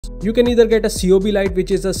You can either get a COB light,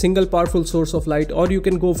 which is a single powerful source of light, or you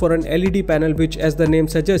can go for an LED panel, which as the name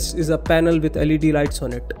suggests is a panel with LED lights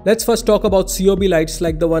on it. Let's first talk about COB lights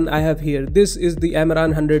like the one I have here. This is the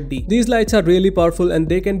Amaran 100D. These lights are really powerful and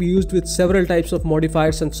they can be used with several types of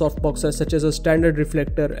modifiers and softboxes such as a standard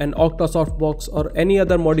reflector, an octa softbox, or any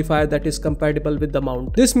other modifier that is compatible with the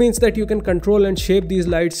mount. This means that you can control and shape these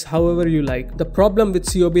lights however you like. The problem with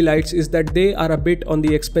COB lights is that they are a bit on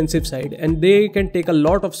the expensive side and they can take a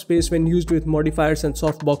lot of space when used with modifiers and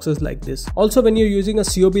softboxes like this. Also, when you're using a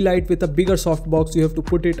COB light with a bigger softbox, you have to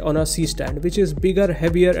put it on a C stand, which is bigger,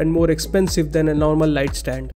 heavier and more expensive than a normal light stand.